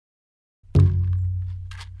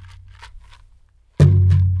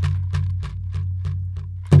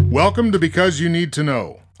Welcome to Because You Need to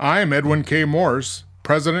Know. I am Edwin K. Morse,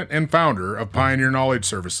 President and founder of Pioneer Knowledge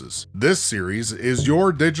Services. This series is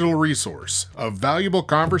your digital resource of valuable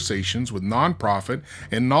conversations with nonprofit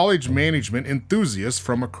and knowledge management enthusiasts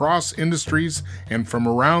from across industries and from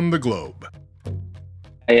around the globe.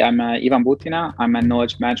 Hey, I'm Ivan Butina. I'm a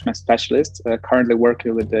knowledge management specialist, currently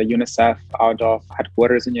working with UNICEF out of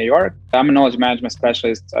headquarters in New York. I'm a knowledge management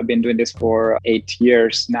specialist. I've been doing this for 8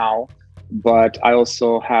 years now, but I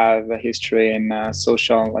also have a history in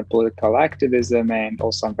social and political activism, and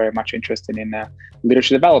also I'm very much interested in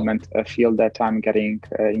leadership development, a field that I'm getting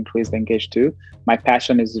increasingly engaged to. My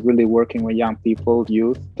passion is really working with young people,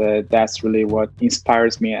 youth. That's really what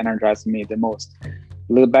inspires me, energizes me the most. A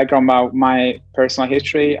little background about my personal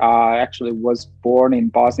history. I actually was born in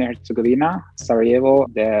Bosnia and Herzegovina, Sarajevo,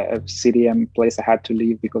 the city and place I had to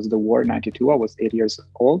leave because of the war in 92. I was 8 years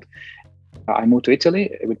old. I moved to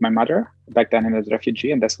Italy with my mother. Back then I was a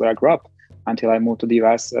refugee, and that's where I grew up until I moved to the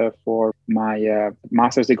US for my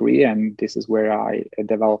master's degree. And this is where I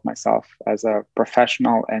developed myself as a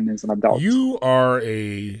professional and as an adult. You are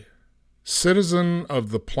a citizen of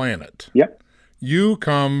the planet. Yep. You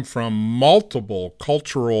come from multiple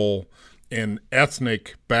cultural and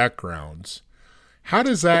ethnic backgrounds. How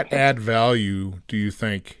does that add value, do you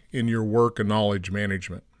think, in your work and knowledge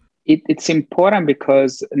management? It's important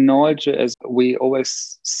because knowledge, as we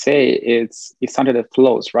always say, it's something that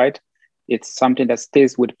flows, right? It's something that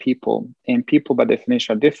stays with people, and people by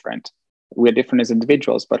definition are different. We're different as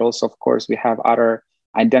individuals, but also, of course, we have other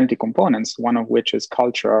identity components, one of which is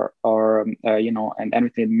culture or, and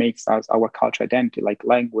everything that makes us our culture identity, like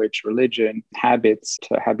language, religion, habits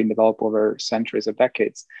have been developed over centuries or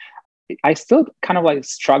decades. I still kind of like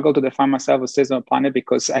struggle to define myself as citizen of the planet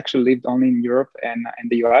because I actually lived only in Europe and in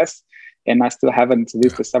the US, and I still haven't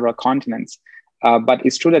visited several continents. But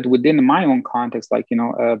it's true that within my own context, Bosnia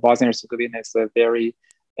and Herzegovina is a very,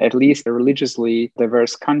 at least a religiously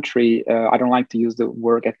diverse country. I don't like to use the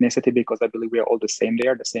word ethnicity because I believe we are all the same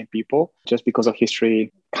there, the same people, just because of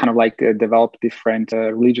history, kind of developed different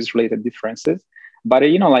religious related differences. But,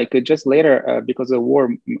 just later, because of the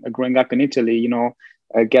war, growing up in Italy,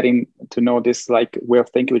 getting to know this way of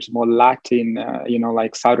thinking, which is more Latin,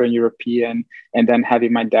 Southern European, and then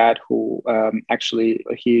having my dad who actually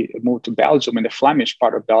he moved to Belgium, in the Flemish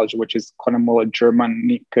part of Belgium, which is kind of more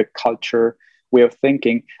Germanic culture way of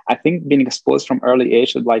thinking. I think being exposed from early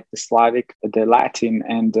age to the Slavic, the Latin,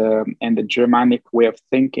 and the Germanic way of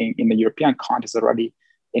thinking in the European context already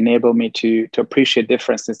enabled me to appreciate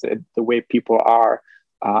differences, the way people are.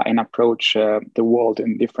 And approach the world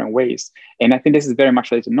in different ways. And I think this is very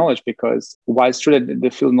much related to knowledge because while it's true that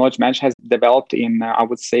the field of knowledge management has developed in, I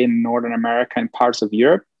would say, in Northern America and parts of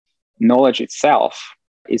Europe, knowledge itself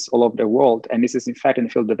is all over the world. And this is, in fact, in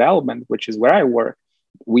the field of development, which is where I work.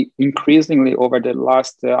 We increasingly over the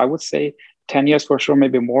last, I would say, 10 years for sure,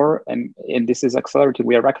 maybe more. And this is accelerated.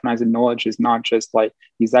 We are recognizing knowledge is not just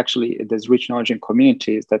there's rich knowledge in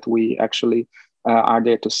communities that we actually are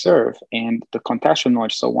there to serve, and the contextual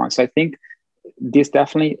knowledge, so on. So I think this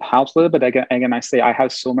definitely helps a little bit. Again, I say I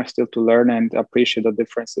have so much still to learn and appreciate the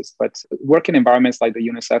differences. But working environments like the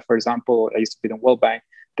UNICEF, for example, I used to be in the World Bank,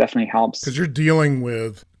 definitely helps. Because you're dealing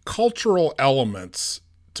with cultural elements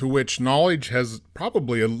to which knowledge has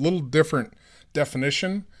probably a little different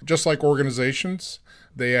definition, just like organizations.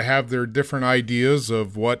 They have their different ideas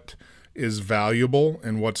of what is valuable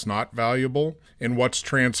and what's not valuable, and what's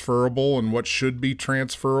transferable and what should be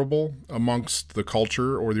transferable amongst the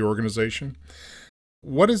culture or the organization.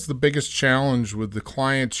 What is the biggest challenge with the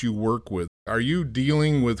clients you work with? Are you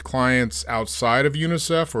dealing with clients outside of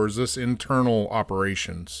UNICEF, or is this internal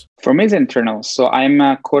operations? For me, it's internal. So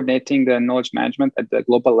I'm coordinating the knowledge management at the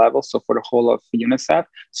global level, so for the whole of UNICEF.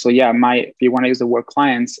 So yeah, if you want to use the word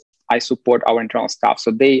clients, I support our internal staff.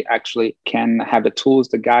 So they actually can have the tools,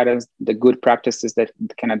 the guidance, the good practices that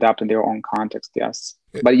can adapt in their own context, yes.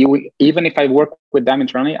 But even if I work with them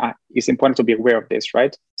internally, it's important to be aware of this,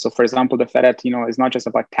 right? So for example, the fact that, it's not just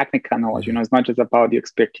about technical knowledge, it's not just about the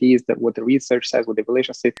expertise, that what the research says, what the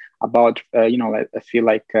evaluation says about, I feel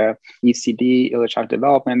like ECD, early child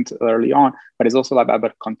development early on, but it's also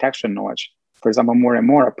about contextual knowledge. For example, more and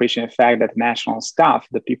more appreciate the fact that national staff,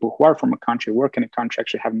 the people who are from a country, work in a country,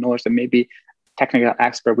 actually have knowledge that maybe technical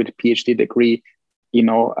expert with a PhD degree,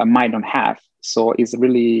 might not have. So it's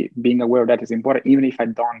really being aware of that is important, even if I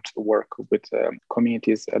don't work with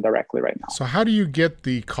communities directly right now. So how do you get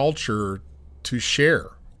the culture to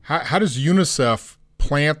share? How does UNICEF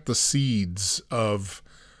plant the seeds of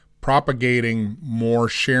propagating more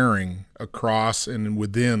sharing across and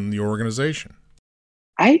within the organization?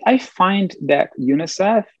 I find that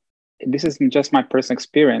UNICEF this is just my personal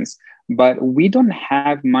experience, but we don't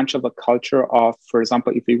have much of a culture of, for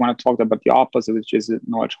example, if we want to talk about the opposite, which is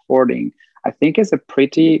knowledge hoarding, I think it's a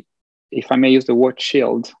pretty, if I may use the word,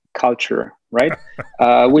 chilled culture, right?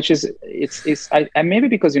 Which is and maybe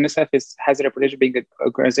because UNICEF has a reputation being an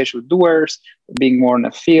organization of doers, being more in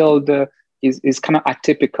the field. Is kind of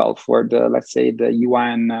atypical for the, let's say, the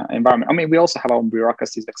UN environment. I mean, we also have our own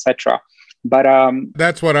bureaucracies, etc. But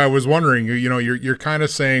that's what I was wondering. You're kind of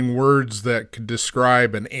saying words that could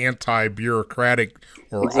describe an anti-bureaucratic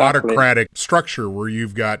or exactly. autocratic structure where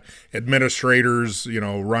you've got administrators,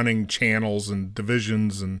 running channels and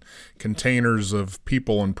divisions and containers of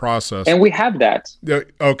people and process. And we have that.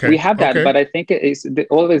 Okay. We have that, okay. but I think it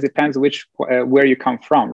always depends where you come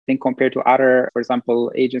from. I think compared to other, for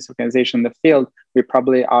example, agents, organization in the field, we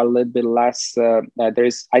probably are a little bit less.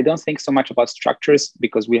 I don't think so much about structures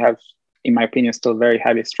because we have, in my opinion, still very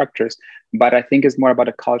heavy structures. But I think it's more about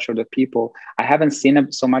the culture of the people. I haven't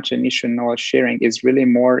seen so much an issue in knowledge sharing. It's really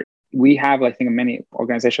more, we have, I think, many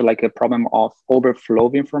organizations like a problem of overflow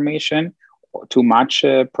of information, too much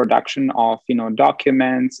production of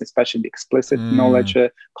documents, especially the explicit knowledge,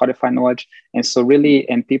 codified knowledge, and so really,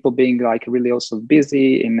 and people being like really also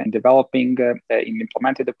busy in developing, in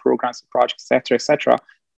implementing the programs, projects, etc.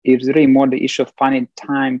 It's really more the issue of finding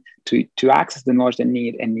time to access the knowledge they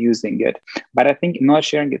need and using it. But I think knowledge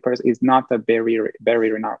sharing is not a barrier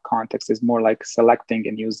in our context. It's more like selecting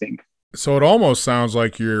and using. So it almost sounds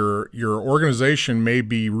like your organization may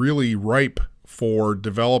be really ripe for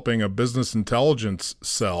developing a business intelligence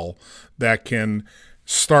cell that can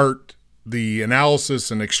start the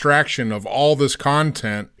analysis and extraction of all this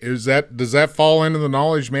content. Does that fall into the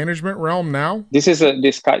knowledge management realm now? We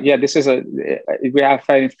have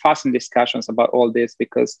having fascinating discussions about all this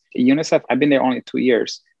because UNICEF, I've been there only 2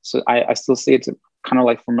 years. So I still see it kind of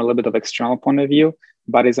like from a little bit of external point of view,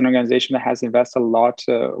 but it's an organization that has invested a lot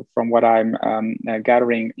from what I'm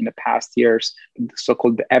gathering in the past years,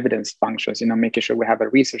 so-called the evidence functions, making sure we have a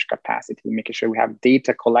research capacity, making sure we have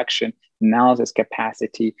data collection, analysis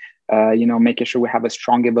capacity, making sure we have a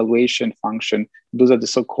strong evaluation function. Those are the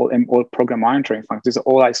so-called or program monitoring functions. These are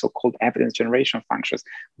all like so-called evidence generation functions.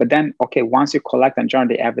 But then, okay, once you collect and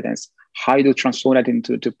generate the evidence, how do you transform that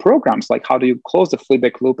into programs? Like how do you close the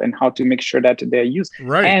feedback loop and how to make sure that they're used?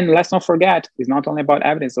 Right. And let's not forget, it's not only about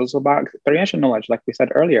evidence, it's also about experiential knowledge, like we said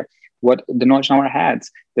earlier. What the knowledge in our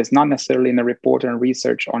heads, there's not necessarily in the report and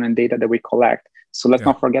research on the data that we collect. So let's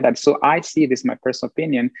not forget that. So I see this, my personal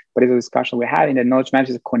opinion, but it's a discussion we're having that knowledge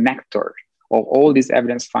management is a connector of all these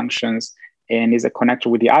evidence functions and is a connector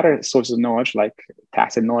with the other sources of knowledge, like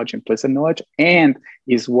tacit knowledge, implicit knowledge, and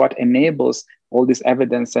is what enables all this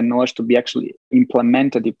evidence and knowledge to be actually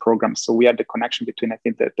implemented in programs. So we are the connection between, I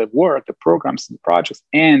think, the work, the programs, the projects,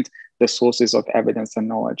 and the sources of evidence and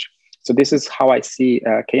knowledge. So this is how I see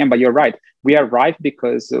KM. But you're right. We are ripe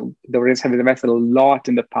because the organizations have invested a lot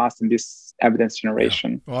in the past in this evidence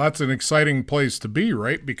generation. Yeah. Well, that's an exciting place to be,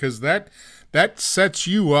 right? Because that sets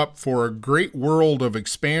you up for a great world of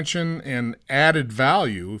expansion and added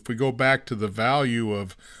value. If we go back to the value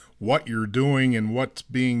of what you're doing and what's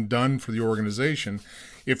being done for the organization,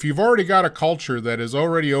 if you've already got a culture that is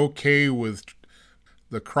already okay with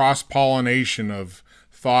the cross-pollination of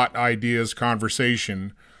thought, ideas,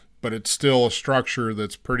 conversation, but it's still a structure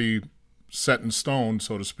that's pretty set in stone,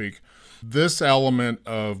 so to speak. This element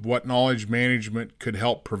of what knowledge management could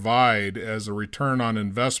help provide as a return on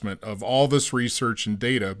investment of all this research and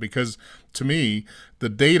data, because to me, the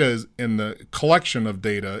data and the collection of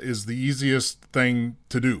data is the easiest thing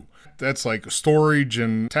to do. That's like storage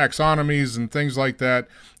and taxonomies and things like that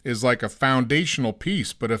is like a foundational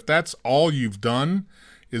piece. But if that's all you've done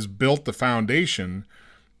is built the foundation,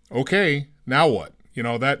 okay, now what?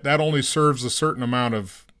 That only serves a certain amount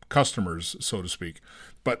of customers, so to speak.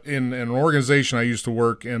 But in an organization I used to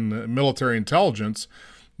work in, the military intelligence,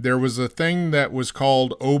 there was a thing that was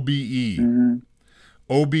called OBE. Mm-hmm.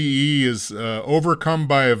 OBE is overcome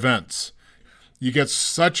by events. You get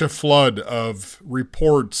such a flood of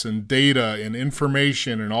reports and data and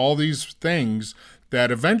information and all these things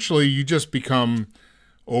that eventually you just become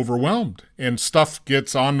overwhelmed and stuff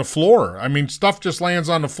gets on the floor. I mean, stuff just lands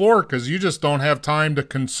on the floor because you just don't have time to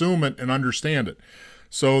consume it and understand it.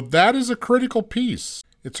 So that is a critical piece.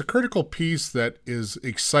 It's a critical piece that is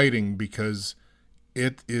exciting because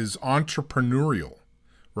it is entrepreneurial,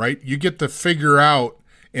 right? You get to figure out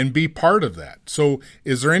and be part of that. So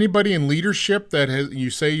is there anybody in leadership that you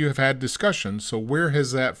say you have had discussions, so where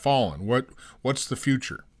has that fallen? What's the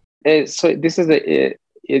future? So this is an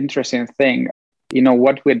interesting thing.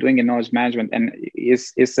 What we're doing in knowledge management and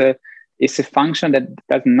is a function that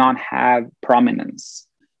does not have prominence.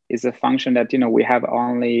 is a function that, we have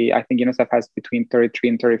only, I think UNICEF has between 33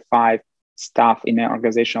 and 35 staff in an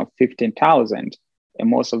organization of 15,000. And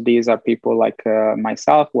most of these are people like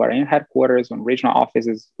myself who are in headquarters and regional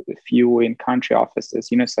offices, a few in country offices.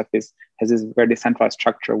 UNICEF has this very decentralized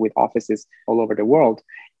structure with offices all over the world.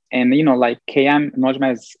 And, like KM, knowledge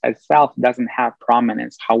management itself doesn't have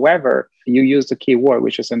prominence. However, you use the key word,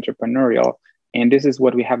 which is entrepreneurial. And this is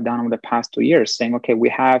what we have done over the past 2 years, saying, okay, we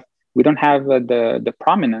don't have the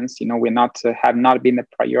prominence, we're not have not been a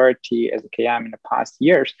priority as a KM in the past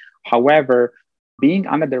years. However, being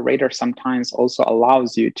under the radar sometimes also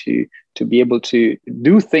allows you to be able to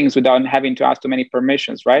do things without having to ask too many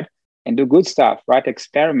permissions, right? And do good stuff, right?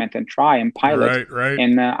 Experiment and try and pilot. Right.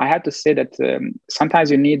 And I had to say that sometimes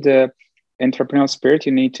you need the entrepreneurial spirit,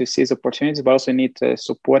 you need to seize opportunities, but also need to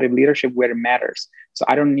supportive leadership where it matters. So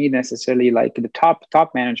I don't need necessarily like the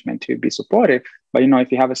top management to be supportive, but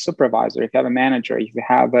if you have a supervisor, if you have a manager, if you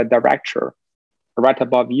have a director right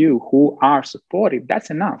above you who are supportive, that's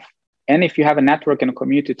enough. And if you have a network and a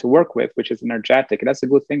community to work with, which is energetic, that's a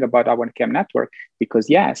good thing about our KM network, because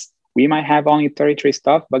yes, we might have only 33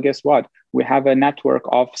 staff, but guess what? We have a network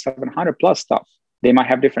of 700 plus staff. They might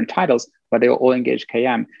have different titles, but they all engage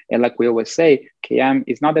KM. And like we always say, KM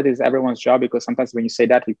is not that it's everyone's job, because sometimes when you say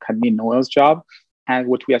that, it can mean no one's job. And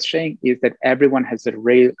what we are saying is that everyone has a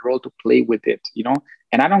role to play with it,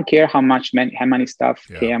 And I don't care how many staff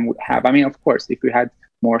KM would have. I mean, of course, if we had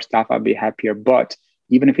more staff, I'd be happier. But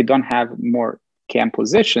even if you don't have more KM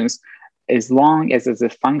positions, as long as it's a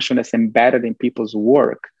function that's embedded in people's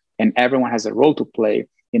work and everyone has a role to play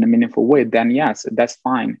in a meaningful way, then yes, that's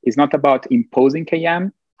fine. It's not about imposing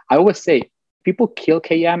KM. I always say people kill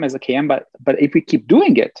KM as a KM, but if we keep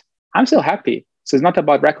doing it, I'm still happy. So it's not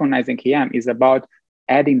about recognizing KM, it's about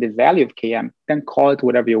adding the value of KM, then call it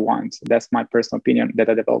whatever you want. That's my personal opinion that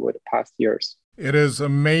I developed over the past years. It is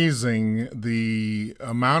amazing the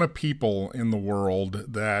amount of people in the world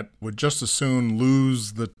that would just as soon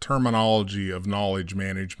lose the terminology of knowledge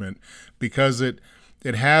management because it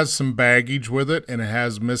has some baggage with it, and it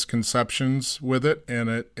has misconceptions with it, and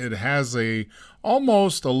it has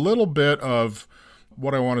almost a little bit of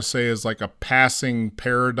what I want to say is like a passing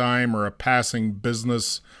paradigm or a passing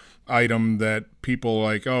business item that people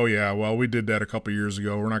like, oh yeah, well, we did that a couple of years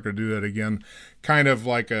ago, we're not going to do that again, kind of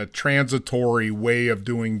like a transitory way of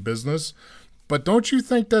doing business. But don't you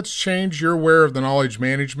think that's changed? You're aware of the knowledge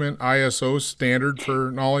management ISO standard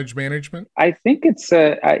for knowledge management? I think it's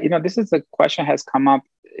this is a question has come up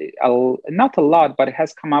not a lot, but it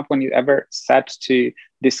has come up when you ever set to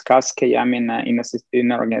discuss KM in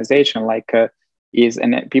an organization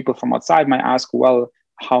and people from outside might ask, well,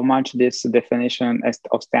 how much this definition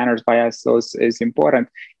of standards by ISO is important.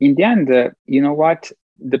 In the end, you know what?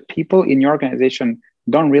 The people in your organization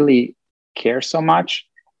don't really care so much.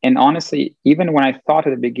 And honestly, even when I thought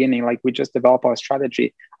at the beginning, like we just developed our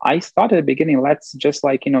strategy, I thought at the beginning, let's just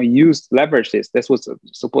leverage this. This was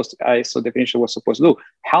supposed to, ISO definition was supposed to do,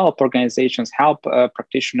 help organizations, help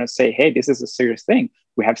practitioners say, hey, this is a serious thing.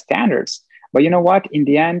 We have standards. But you know what? In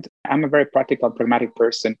the end, I'm a very practical, pragmatic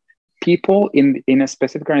person. People in a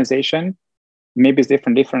specific organization, maybe it's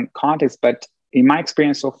different contexts, but in my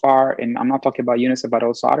experience so far, and I'm not talking about UNICEF, but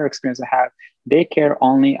also other experiences I have, they care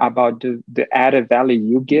only about the added value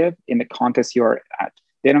you give in the context you're at.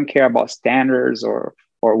 They don't care about standards or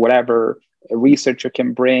whatever research you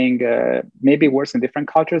can bring. Maybe it works in different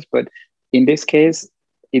cultures, but in this case,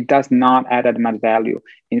 it does not add that much value.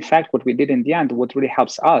 In fact, what we did in the end, what really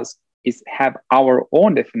helps us is have our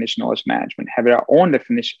own definition of knowledge management, have our own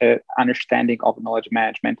definition, understanding of knowledge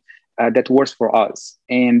management that works for us.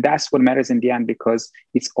 And that's what matters in the end, because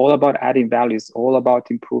it's all about adding value. It's all about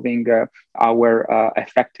improving our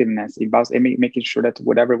effectiveness, about making sure that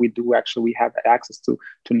whatever we do, actually we have access to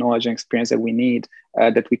knowledge and experience that we need,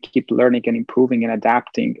 that we keep learning and improving and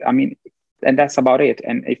adapting. I mean, and that's about it.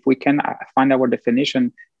 And if we can find our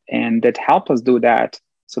definition and that help us do that,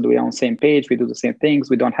 so that we're on the same page, we do the same things,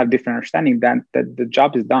 we don't have different understanding, then the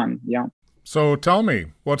job is done. Yeah. So tell me,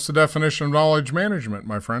 what's the definition of knowledge management,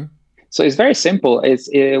 my friend? So it's very simple.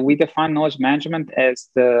 We define knowledge management as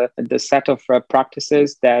the set of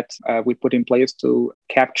practices that we put in place to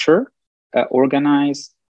capture,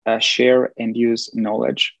 organize, share, and use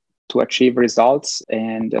knowledge to achieve results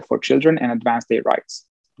and for children and advance their rights.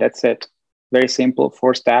 That's it. Very simple,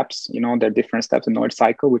 4 steps. There are different steps in knowledge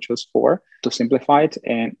cycle, which was 4 to simplify it.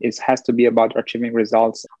 And it has to be about achieving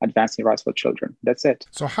results, advancing rights for children. That's it.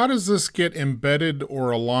 So how does this get embedded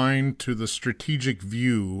or aligned to the strategic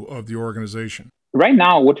view of the organization? Right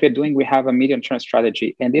now, what we're doing, we have a medium-term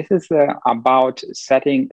strategy. And this is about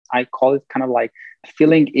setting I call it kind of like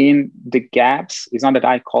filling in the gaps. It's not that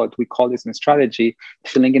I call it, we call this in strategy,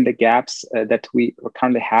 filling in the gaps that we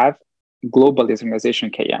currently have globally as an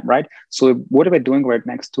organization KM, right? So what we're doing over the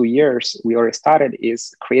next 2 years, we already started,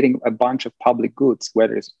 is creating a bunch of public goods,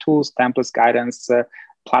 whether it's tools, templates, guidance,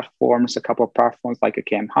 platforms, a couple of platforms like a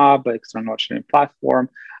KM Hub, external sharing platform,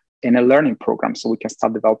 in a learning program, so we can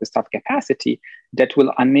start developing staff capacity that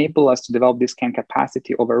will enable us to develop this KM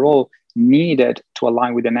capacity overall needed to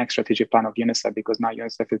align with the next strategic plan of UNICEF, because now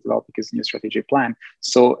UNICEF is developing its new strategic plan.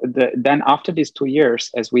 So then after these 2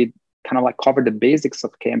 years, as we kind of like cover the basics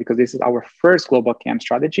of KM, because this is our first global KM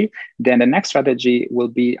strategy, then the next strategy will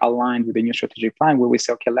be aligned with the new strategic plan, where we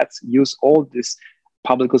say, okay, let's use all this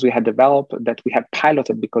public goods we had developed, that we had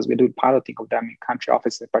piloted, because we do piloting of them in country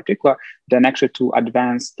offices in particular, then actually to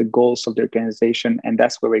advance the goals of the organization. And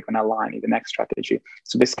that's where we're going to align in the next strategy.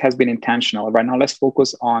 So this has been intentional. Right now, let's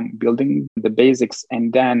focus on building the basics,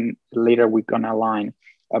 and then later we're going to align.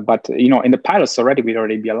 But in the pilots already, we'd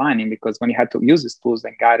already be aligning, because when you had to use these tools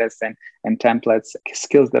and guidance and templates,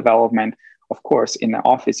 skills development, of course, in the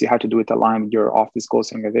office, you have to do it aligned with your office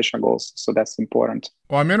goals and organizational goals. So that's important.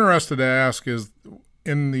 Well, I'm interested to ask is,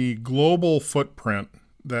 in the global footprint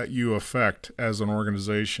that you affect as an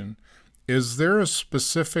organization, is there a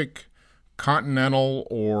specific continental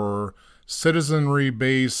or citizenry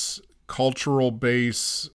base, cultural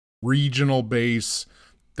base, regional base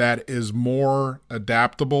that is more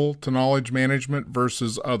adaptable to knowledge management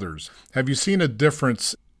versus others? Have you seen a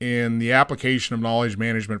difference in the application of knowledge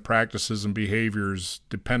management practices and behaviors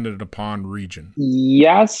dependent upon region?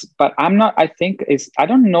 Yes, but I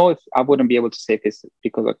don't know if I wouldn't be able to say if it's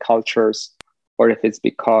because of cultures, or if it's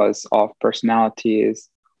because of personalities,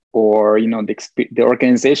 or, the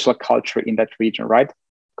organizational culture in that region, right?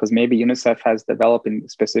 Because maybe UNICEF has developed in a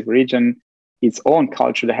specific region its own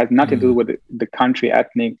culture that has nothing to do with the country,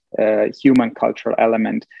 ethnic, human cultural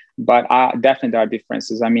element. But definitely there are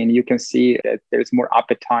differences. I mean, you can see that there's more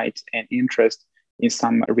appetite and interest in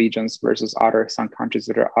some regions versus others, some countries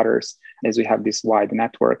that are others, as we have this wide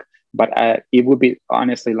network. But it would be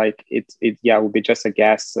honestly like it would be just a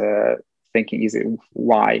guess. Thinking, is it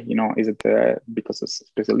why? Is it because of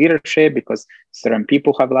special leadership, because certain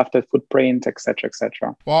people have left a footprint, et cetera, et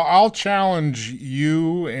cetera? Well, I'll challenge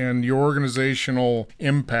you and your organizational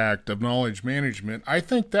impact of knowledge management. I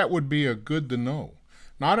think that would be a good to know,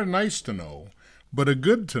 not a nice to know, but a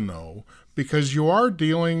good to know, because you are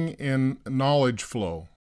dealing in knowledge flow.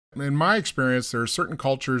 In my experience, there are certain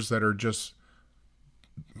cultures that are just,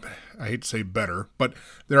 I hate to say better, but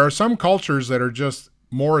there are some cultures that are just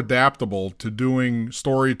more adaptable to doing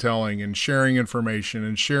storytelling and sharing information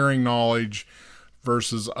and sharing knowledge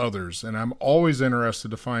versus others. And I'm always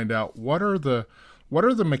interested to find out what are the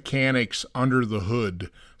mechanics under the hood,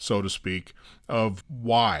 so to speak, of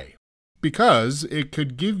why. Because it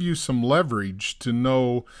could give you some leverage to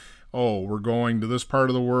know, oh, we're going to this part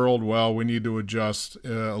of the world. Well, we need to adjust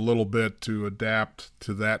a little bit to adapt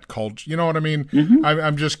to that culture. You know what I mean? Mm-hmm.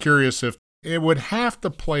 I'm just curious if it would have to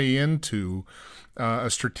play into a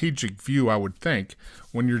strategic view, I would think,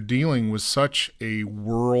 when you're dealing with such a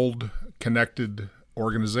world-connected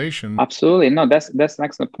organization. Absolutely. No, that's an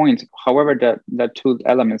excellent point. However, the two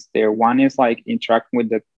elements there, one is like interacting with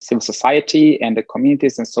the civil society and the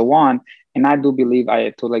communities and so on. And I do believe, I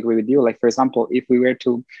totally agree with you. Like, for example, if we were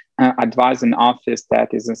to advise an office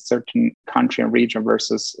that is in a certain country and region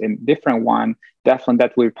versus in different one, definitely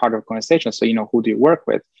that will be part of the conversation. So, who do you work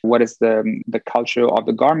with? What is the culture of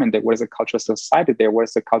the government there? What is the culture of society there? What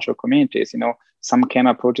is the culture of communities? Some KM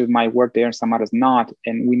approaches might work there and some others not.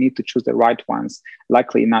 And we need to choose the right ones.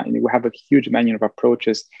 Luckily, now we have a huge menu of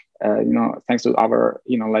approaches, thanks to our,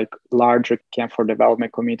 larger KM for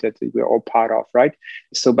development community that we're all part of, right?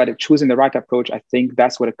 So, but choosing the right approach, I think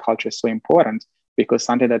that's where the culture is so important. Because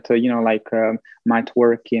something that might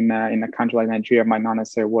work in a country like Nigeria might not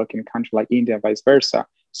necessarily work in a country like India, vice versa.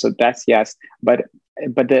 So that's yes, but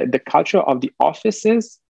the culture of the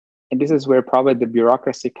offices, and this is where probably the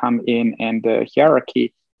bureaucracy come in, and the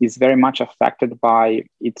hierarchy is very much affected by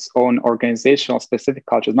its own organizational specific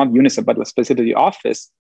culture, not UNICEF, but specifically the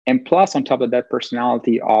office, and plus on top of that,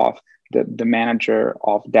 personality of the manager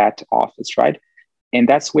of that office, right? And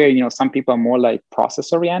that's where some people are more like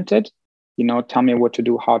process oriented. Tell me what to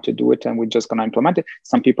do, how to do it, and we're just going to implement it.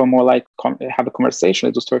 Some people are more like have a conversation,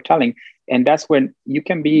 do storytelling. And that's when you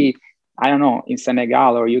can be, I don't know, in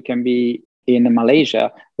Senegal, or you can be in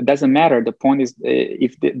Malaysia. It doesn't matter. The point is,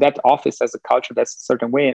 if that office has a culture that's a certain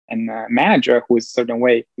way, and a manager who is a certain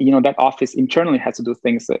way, that office internally has to do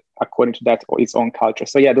things according to that or its own culture.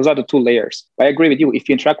 So yeah, those are the two layers. But I agree with you. If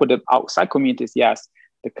you interact with the outside communities, yes,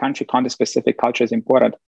 the country context specific culture is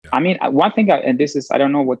important. I mean, one thing, and this is, I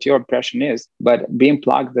don't know what your impression is, but being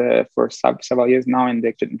plugged for several years now in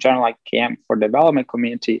the general like KM for development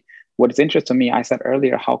community, what is interesting to me, I said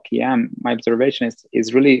earlier how KM, my observation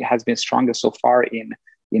is really has been strongest so far in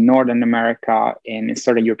Northern America and in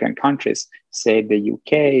certain European countries, say the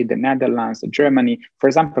UK, the Netherlands, Germany, for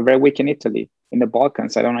example, very weak in Italy. In the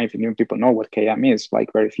Balkans, I don't know if people know what KM is,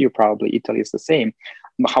 like very few, probably Italy is the same.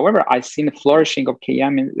 However, I've seen a flourishing of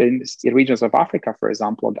KM in regions of Africa, for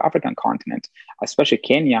example, the African continent, especially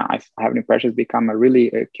Kenya. I have an impression it's become a really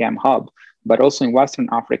KM hub, but also in Western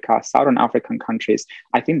Africa, Southern African countries.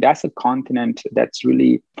 I think that's a continent that's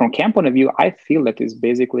really, from KM point of view, I feel that is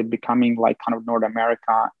basically becoming like kind of North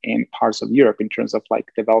America and parts of Europe in terms of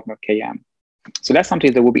like development of KM. So that's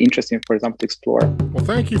something that will be interesting, for example, to explore. Well,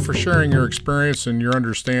 thank you for sharing your experience and your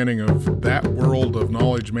understanding of that world of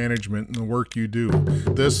knowledge management and the work you do.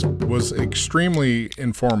 This was extremely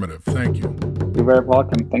informative. Thank you. You're very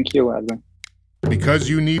welcome. Thank you, Edwin. Because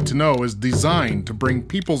You Need to Know is designed to bring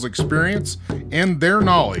people's experience and their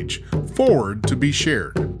knowledge forward to be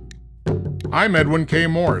shared. I'm Edwin K.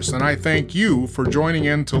 Morris, and I thank you for joining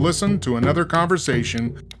in to listen to another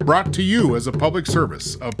conversation brought to you as a public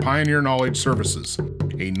service of Pioneer Knowledge Services,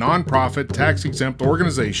 a nonprofit tax-exempt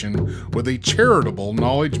organization with a charitable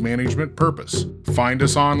knowledge management purpose. Find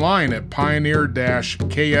us online at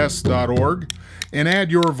pioneer-ks.org and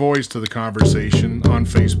add your voice to the conversation on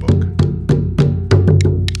Facebook.